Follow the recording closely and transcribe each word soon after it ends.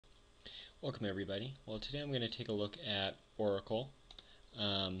Welcome everybody. Well, today I'm going to take a look at Oracle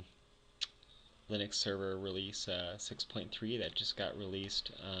um, Linux Server Release 6.3 that just got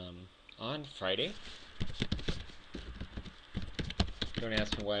released on Friday. Don't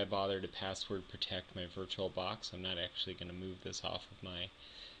ask me why I bothered to password protect my VirtualBox. I'm not actually going to move this off of my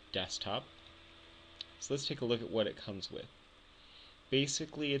desktop. So let's take a look at what it comes with.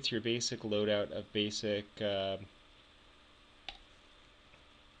 Basically, it's your basic loadout of basic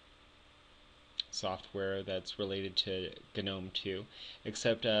software that's related to GNOME 2,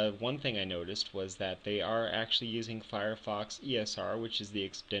 except one thing I noticed was that they are actually using Firefox ESR, which is the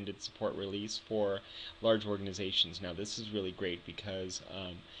extended support release for large organizations. Now this is really great because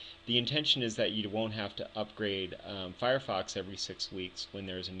the intention is that you won't have to upgrade Firefox every 6 weeks when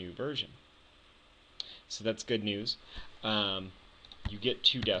there's a new version. So that's good news. You get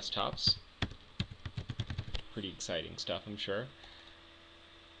 2 desktops. Pretty exciting stuff, I'm sure.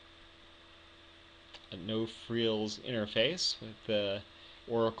 A no frills interface with the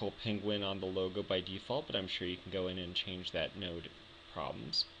Oracle Penguin on the logo by default, but I'm sure you can go in and change that no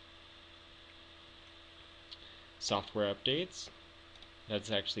problems. Software updates. That's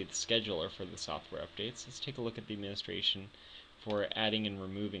actually the scheduler for the software updates. Let's take a look at the administration for adding and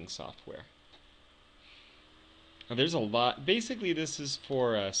removing software. Now, there's a lot. Basically, this is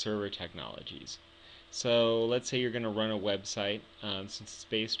for server technologies. So let's say you're going to run a website, since it's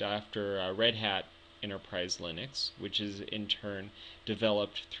based after Red Hat Enterprise Linux, which is in turn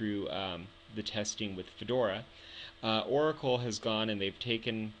developed through the testing with Fedora. Oracle has gone and they've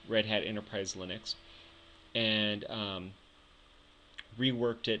taken Red Hat Enterprise Linux and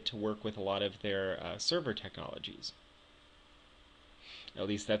reworked it to work with a lot of their server technologies. At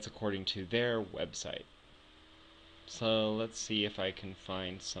least that's according to their website. So let's see if I can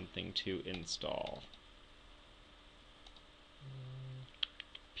find something to install.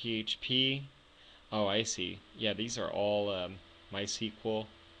 PHP. Oh, I see. Yeah, these are all MySQL. Wow.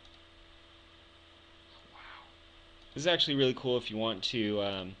 This is actually really cool if you want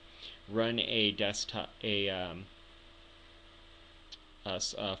to run a desktop, a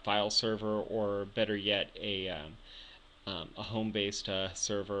file server, or better yet, a home-based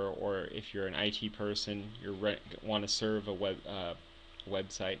server, or if you're an IT person, you want to serve a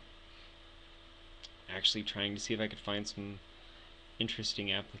website. Actually, trying to see if I could find some interesting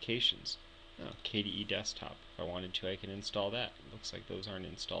applications. Oh, KDE Desktop. If I wanted to, I can install that. It looks like those aren't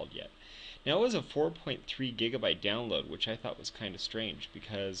installed yet. Now, it was a 4.3 gigabyte download, which I thought was kind of strange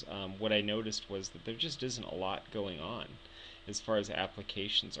because what I noticed was that there just isn't a lot going on as far as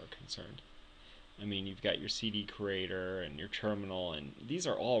applications are concerned. I mean, you've got your CD creator and your terminal, and these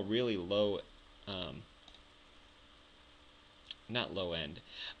are all really low, not low end,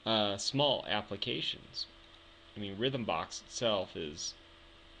 small applications. I mean, Rhythmbox itself is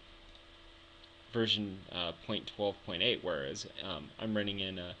version 0.12.8, whereas I'm running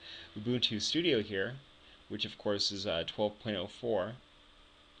in Ubuntu Studio here, which of course is 12.04,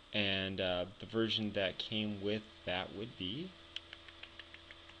 and the version that came with that would be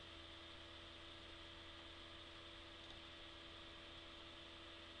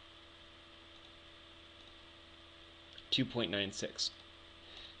 2.96.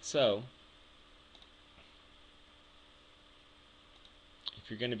 So if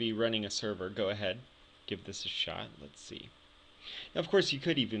you're going to be running a server, go ahead, give this a shot. Let's see. Now, of course, you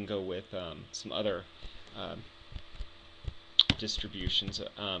could even go with some other distributions.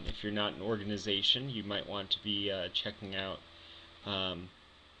 If you're not an organization, you might want to be checking out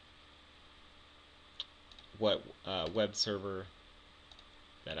what web server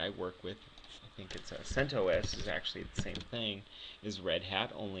that I work with. I think it's CentOS is actually the same thing as Red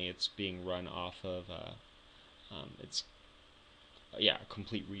Hat, only it's being run off of it's a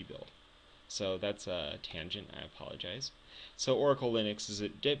complete rebuild. So that's a tangent. I apologize. So Oracle Linux is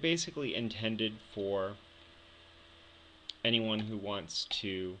basically intended for anyone who wants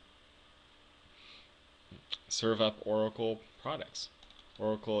to serve up Oracle products.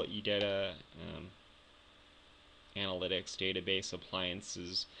 Oracle eData, analytics, database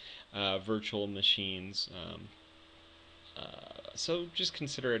appliances, virtual machines. So just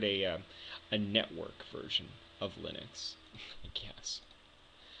consider it a network version of Linux, I guess.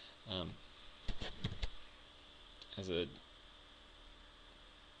 As a I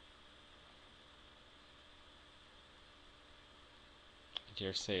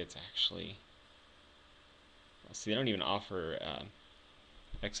dare say it's actually. See, they don't even offer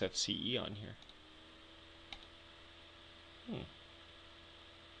XFCE on here.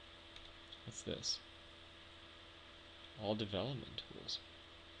 What's this? All development tools.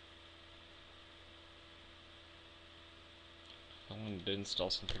 I wanted to install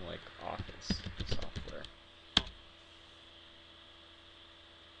something like Office software.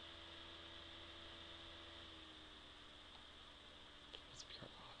 Let's be our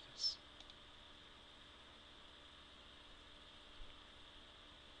Office.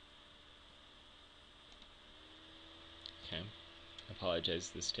 Okay. I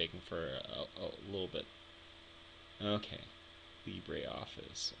apologize, this is taking for a little bit. Okay.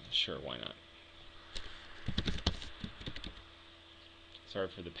 LibreOffice. Sure, why not? Sorry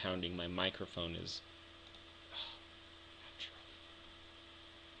for the pounding. My microphone is...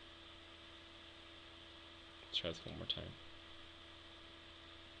 Let's try this one more time.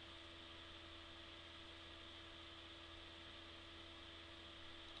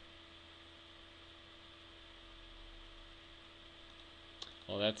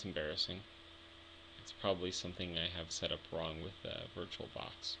 Well, that's embarrassing. It's probably something I have set up wrong with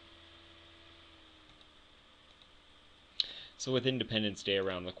VirtualBox. So with Independence Day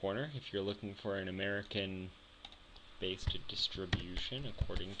around the corner, if you're looking for an American-based distribution,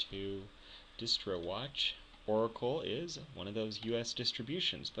 according to DistroWatch, Oracle is one of those US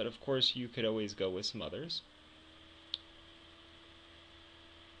distributions. But of course, you could always go with some others.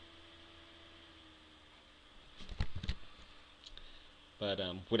 But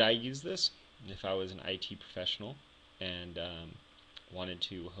would I use this if I was an IT professional and wanted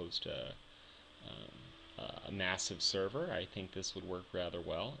to host a massive server? I think this would work rather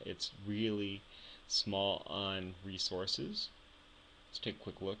well. It's really small on resources. Let's take a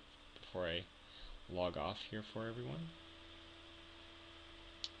quick look before I log off here for everyone.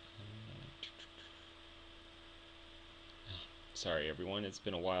 Sorry everyone, it's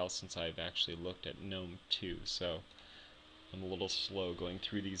been a while since I've actually looked at GNOME 2, so I'm a little slow going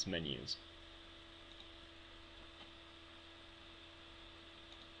through these menus.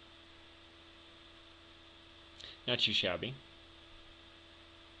 Not too shabby.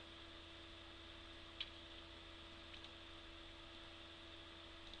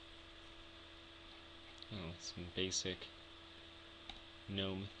 Oh, some basic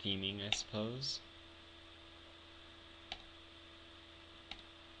GNOME theming, I suppose.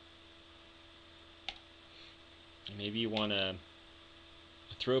 Maybe you want a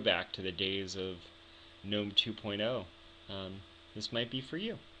throwback to the days of GNOME 2.0. This might be for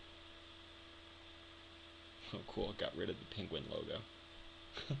you. Oh, cool, got rid of the penguin logo.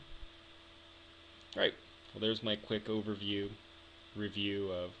 Alright, well, there's my quick overview review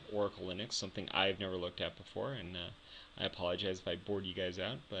of Oracle Linux, something I've never looked at before, and I apologize if I bored you guys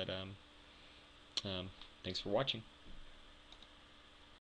out, but thanks for watching.